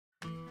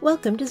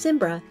Welcome to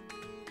Zimbra.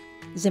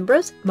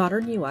 Zimbra's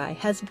modern UI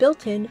has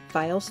built-in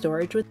file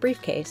storage with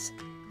Briefcase,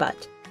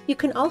 but you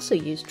can also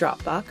use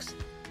Dropbox,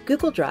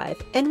 Google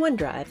Drive, and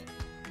OneDrive.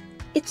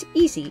 It's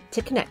easy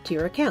to connect to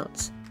your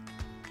accounts.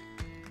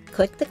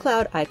 Click the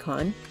cloud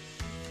icon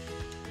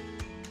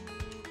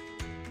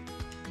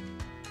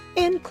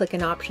and click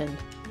an option.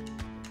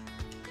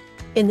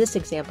 In this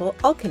example,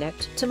 I'll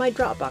connect to my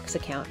Dropbox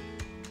account.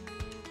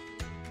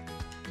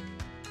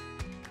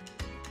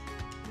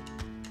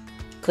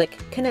 Click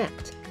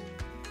Connect.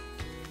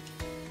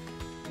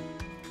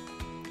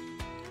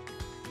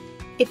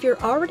 If you're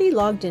already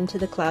logged into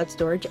the cloud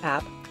storage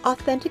app,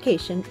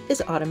 authentication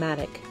is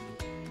automatic.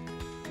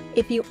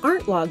 If you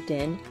aren't logged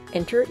in,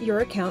 enter your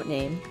account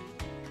name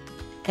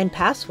and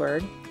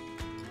password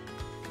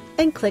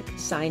and click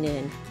Sign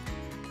In.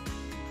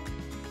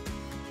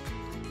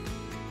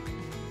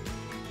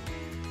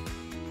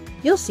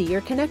 You'll see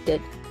you're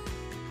connected.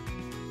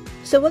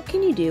 So what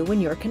can you do when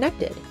you're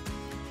connected?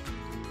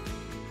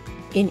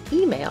 In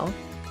email,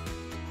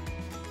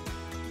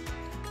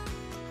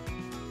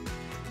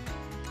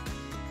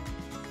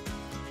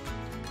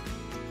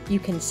 you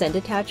can send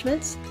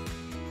attachments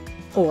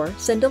or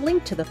send a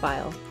link to the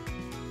file.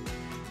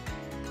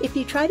 If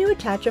you try to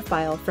attach a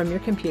file from your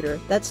computer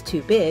that's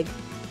too big,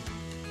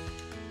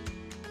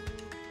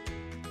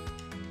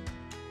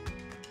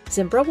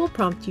 Zimbra will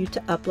prompt you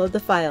to upload the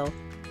file.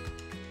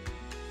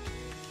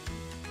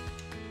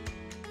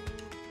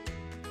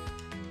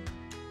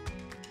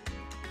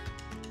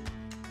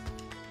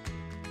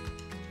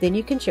 Then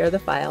you can share the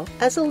file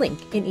as a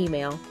link in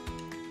email.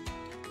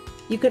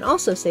 You can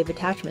also save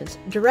attachments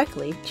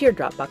directly to your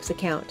Dropbox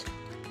account.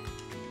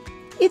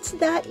 It's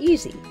that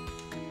easy.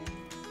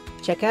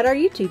 Check out our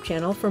YouTube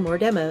channel for more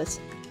demos.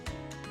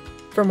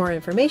 For more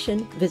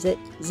information, visit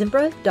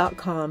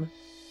zimbra.com.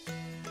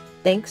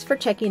 Thanks for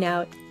checking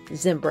out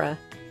Zimbra.